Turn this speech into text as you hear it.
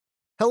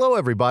Hello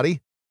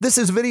everybody, this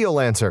is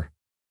Videolancer.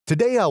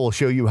 Today I will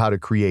show you how to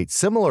create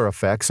similar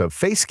effects of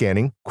face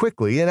scanning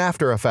quickly in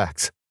After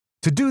Effects.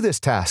 To do this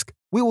task,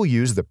 we will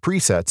use the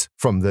presets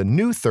from the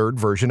new third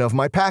version of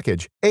my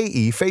package,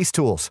 AE Face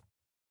Tools.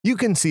 You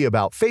can see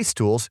about Face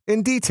Tools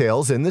in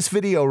details in this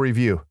video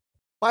review.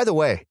 By the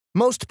way,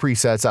 most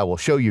presets I will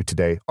show you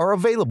today are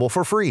available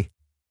for free.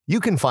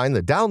 You can find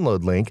the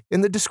download link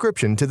in the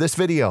description to this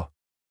video.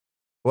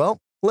 Well,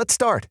 let's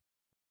start.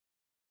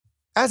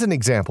 As an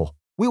example,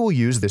 we will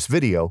use this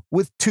video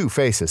with two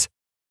faces.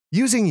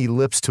 Using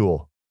Ellipse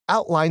tool,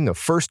 outline the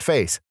first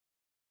face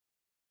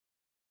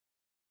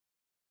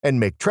and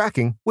make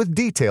tracking with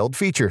detailed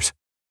features.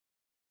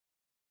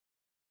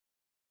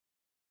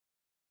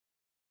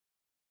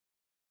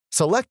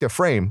 Select a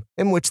frame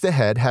in which the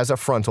head has a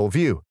frontal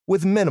view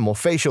with minimal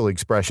facial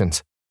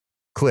expressions.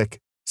 Click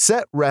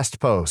Set Rest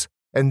Pose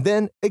and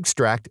then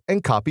extract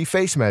and copy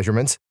face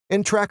measurements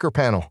in Tracker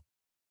panel.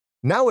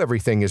 Now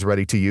everything is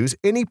ready to use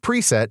any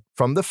preset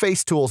from the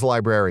Face Tools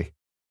library.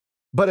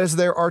 But as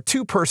there are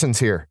two persons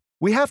here,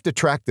 we have to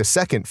track the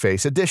second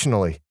face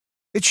additionally.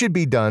 It should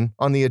be done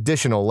on the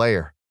additional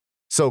layer.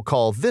 So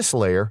call this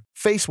layer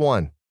Face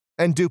 1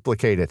 and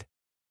duplicate it.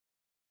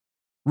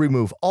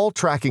 Remove all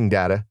tracking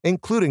data,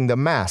 including the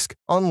mask,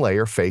 on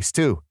layer Face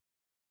 2.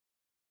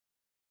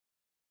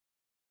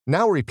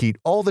 Now repeat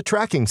all the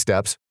tracking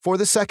steps for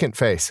the second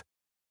face.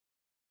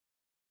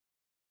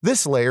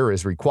 This layer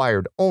is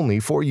required only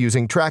for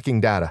using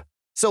tracking data,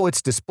 so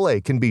its display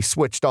can be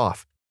switched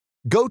off.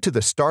 Go to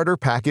the Starter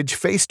Package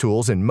Face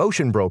Tools in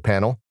Motion Bro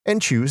panel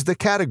and choose the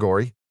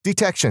category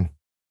Detection.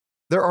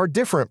 There are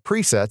different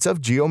presets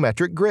of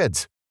geometric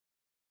grids,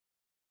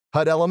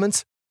 HUD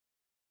elements,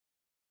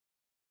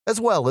 as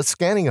well as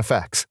scanning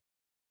effects.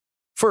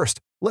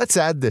 First, let's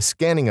add this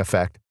scanning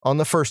effect on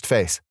the first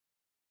face.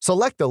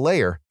 Select the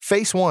layer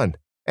Face 1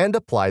 and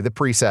apply the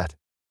preset.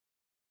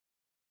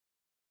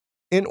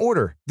 In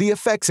order, the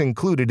effects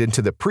included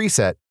into the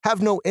preset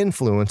have no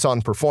influence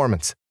on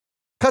performance.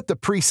 Cut the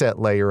preset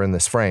layer in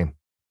this frame.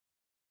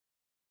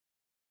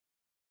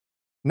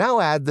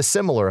 Now add the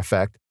similar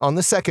effect on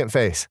the second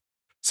face.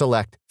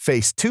 Select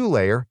Face 2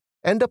 layer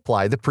and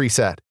apply the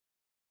preset.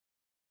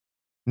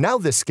 Now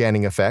this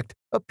scanning effect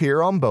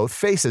appears on both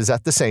faces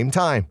at the same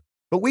time,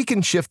 but we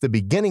can shift the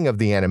beginning of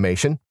the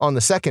animation on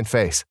the second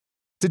face.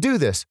 To do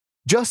this,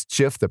 just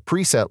shift the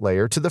preset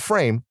layer to the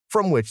frame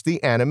from which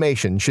the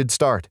animation should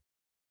start.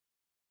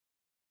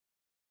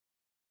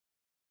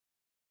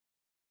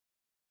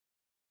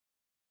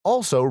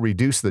 Also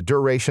reduce the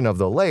duration of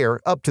the layer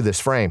up to this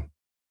frame.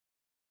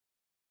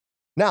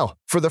 Now,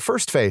 for the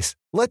first face,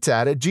 let's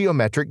add a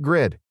geometric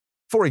grid.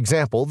 For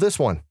example, this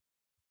one.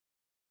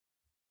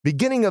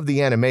 Beginning of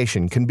the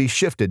animation can be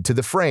shifted to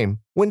the frame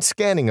when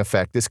scanning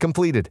effect is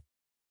completed.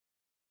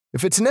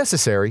 If it's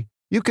necessary,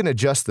 you can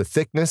adjust the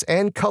thickness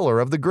and color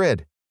of the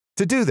grid.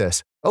 To do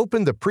this,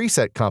 open the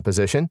preset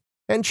composition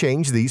and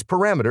change these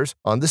parameters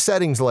on the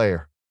settings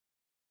layer.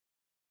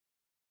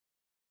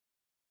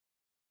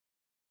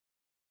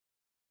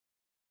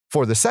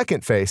 For the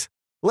second face,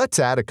 let's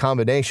add a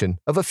combination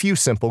of a few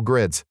simple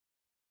grids.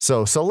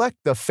 So select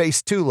the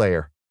Face 2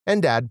 layer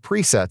and add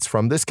presets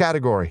from this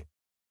category.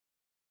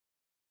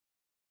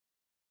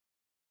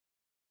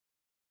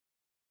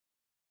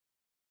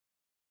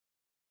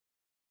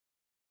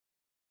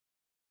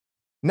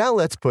 Now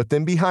let's put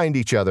them behind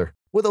each other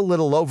with a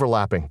little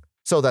overlapping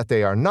so that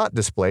they are not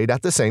displayed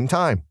at the same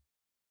time.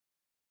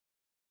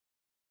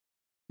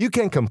 You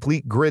can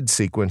complete grid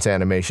sequence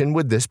animation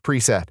with this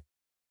preset.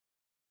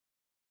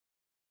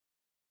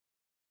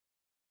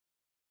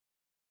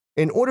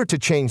 In order to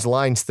change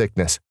lines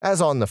thickness,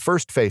 as on the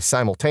first face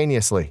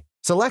simultaneously,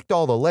 select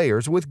all the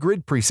layers with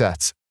grid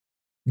presets.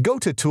 Go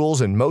to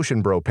Tools in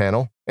Motion Bro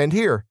panel, and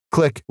here,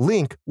 click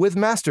Link with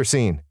Master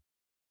Scene.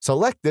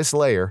 Select this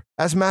layer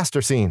as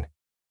Master Scene.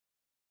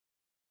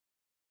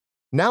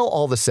 Now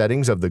all the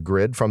settings of the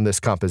grid from this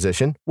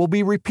composition will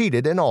be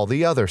repeated in all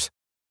the others.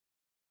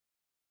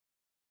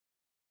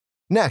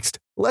 Next,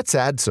 let's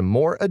add some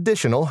more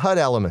additional HUD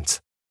elements.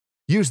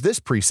 Use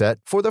this preset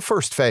for the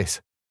first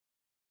face.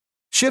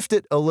 Shift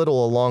it a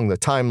little along the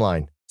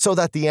timeline so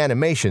that the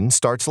animation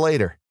starts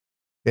later.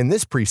 In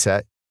this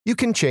preset, you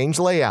can change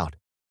layout.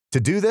 To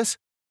do this,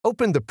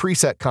 open the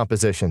preset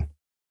composition.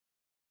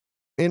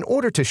 In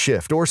order to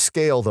shift or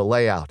scale the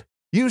layout,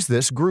 use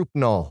this group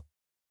null.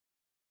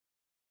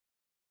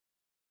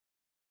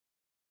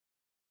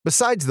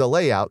 Besides, the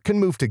layout can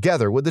move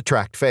together with the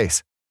tracked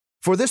face.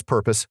 For this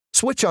purpose,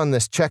 switch on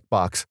this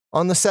checkbox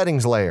on the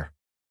settings layer.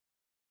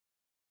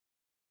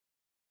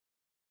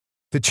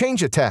 To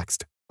change a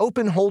text,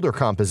 open Holder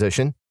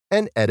Composition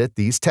and edit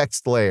these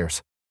text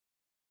layers.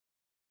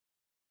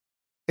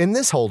 In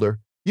this holder,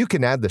 you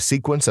can add the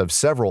sequence of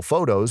several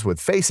photos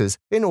with faces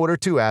in order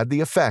to add the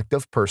effect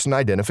of person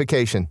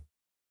identification.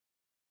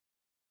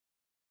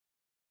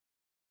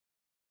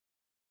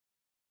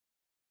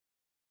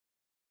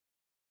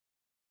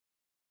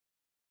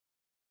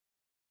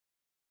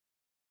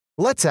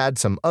 Let's add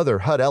some other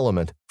HUD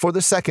element for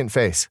the second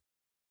face.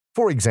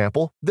 For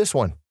example, this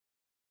one.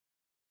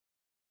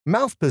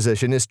 Mouth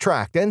position is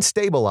tracked and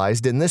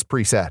stabilized in this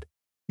preset.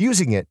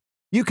 Using it,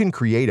 you can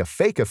create a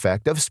fake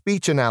effect of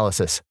speech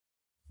analysis.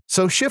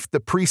 So shift the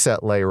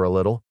preset layer a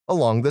little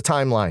along the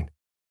timeline.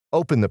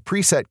 Open the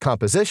preset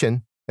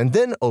composition and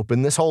then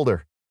open this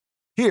holder.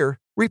 Here,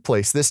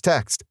 replace this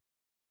text.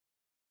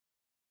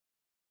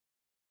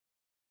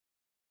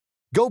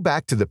 Go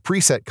back to the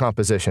preset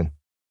composition.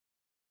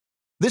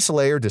 This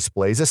layer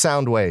displays a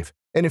sound wave,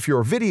 and if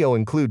your video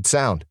includes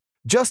sound,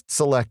 just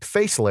select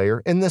Face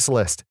Layer in this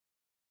list.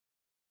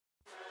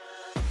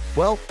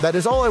 Well, that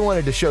is all I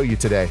wanted to show you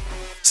today.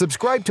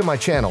 Subscribe to my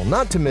channel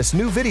not to miss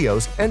new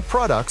videos and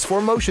products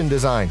for motion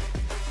design.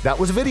 That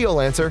was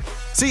Videolancer.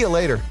 See you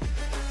later.